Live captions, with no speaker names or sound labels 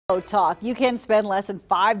Talk. You can spend less than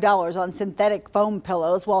 $5 on synthetic foam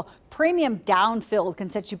pillows, while premium down-filled can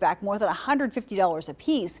set you back more than $150 a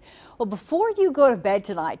piece. Well, before you go to bed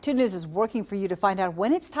tonight, 2 News is working for you to find out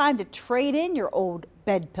when it's time to trade in your old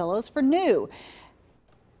bed pillows for new.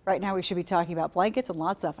 Right now, we should be talking about blankets and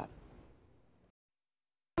lots of them.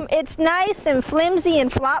 It's nice and flimsy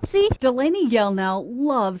and flopsy. Delaney Yelnell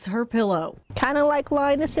loves her pillow. Kind of like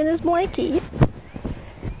Linus in his blankie.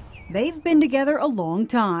 They've been together a long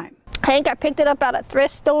time. Hank, I picked it up at a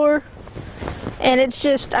thrift store, and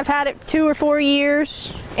I've had it 2 or 4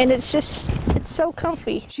 years, and it's so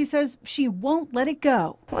comfy. She says she won't let it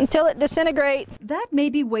go until it disintegrates. That may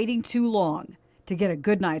be waiting too long. To get a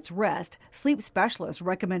good night's rest, sleep specialists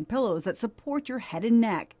recommend pillows that support your head and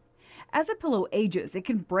neck. As a pillow ages, it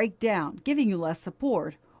can break down, giving you less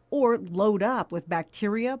support, or load up with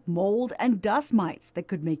bacteria, mold, and dust mites that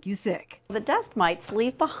could make you sick. The dust mites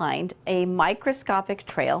leave behind a microscopic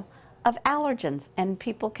trail of allergens, and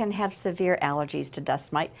people can have severe allergies to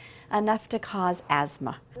dust mite, enough to cause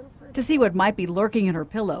asthma. To see what might be lurking in her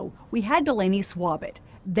pillow, we had Delaney swab it.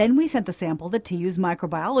 Then we sent the sample to TU's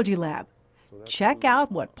microbiology lab. Check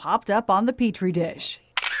out what popped up on the Petri dish.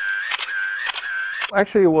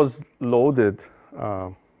 Actually, it was loaded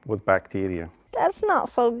with bacteria. That's not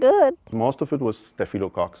so good. Most of it was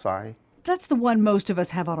Staphylococci. That's the one most of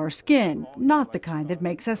us have on our skin, not the kind that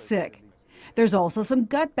makes us sick. There's also some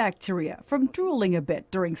gut bacteria from drooling a bit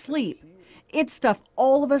during sleep. It's stuff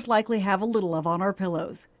all of us likely have a little of on our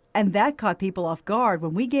pillows. And that caught people off guard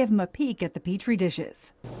when we gave them a peek at the Petri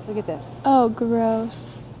dishes. Look at this. Oh,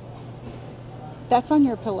 gross. That's on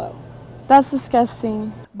your pillow. That's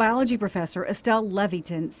disgusting. Biology professor Estelle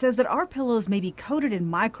Leviton says that our pillows may be coated in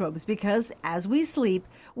microbes because as we sleep,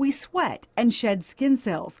 we sweat and shed skin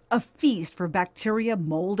cells, a feast for bacteria,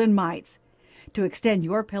 mold, and mites. To extend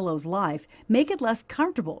your pillow's life, make it less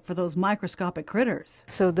comfortable for those microscopic critters.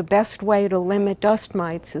 So the best way to limit dust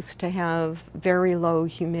mites is to have very low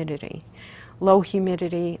humidity. Low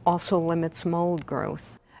humidity also limits mold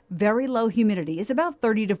growth. Very low humidity is about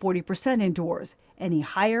 30 to 40% indoors. Any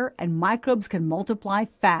higher and microbes can multiply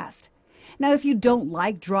fast. Now, if you don't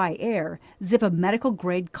like dry air, zip a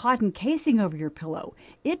medical-grade cotton casing over your pillow.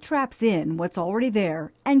 It traps in what's already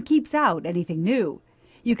there and keeps out anything new.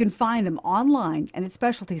 You can find them online and at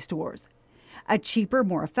specialty stores. A cheaper,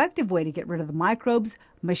 more effective way to get rid of the microbes: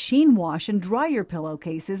 machine wash and dry your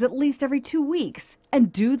pillowcases at least every 2 weeks.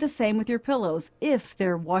 And do the same with your pillows if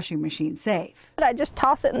they're washing machine safe. I just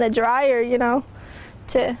toss it in the dryer,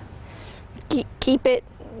 to keep it,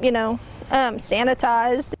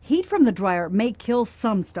 sanitized. Heat from the dryer may kill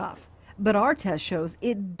some stuff, but our test shows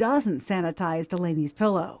it doesn't sanitize Delaney's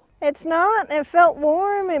pillow. It's not. It felt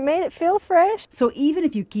warm. It made it feel fresh. So even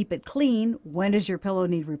if you keep it clean, when does your pillow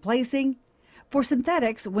need replacing? For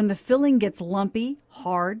synthetics, when the filling gets lumpy,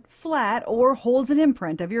 hard, flat, or holds an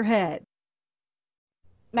imprint of your head.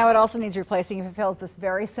 Now, it also needs replacing if it fails this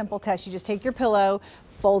very simple test. You just take your pillow,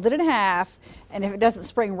 fold it in half, and if it doesn't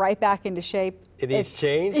spring right back into shape, it needs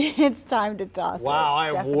change? It's time to toss it. Wow,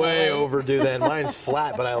 I'm Definitely. way overdue then. Mine's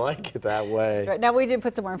flat, but I like it that way. That's right. Now, we did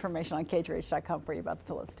put some more information on KTRH.com for you about the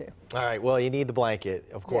pillows, too. All right, well, you need the blanket,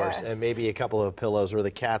 of course, yes, and maybe a couple of pillows, or the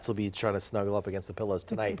cats will be trying to snuggle up against the pillows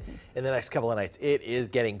tonight in the next couple of nights. It is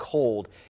getting cold.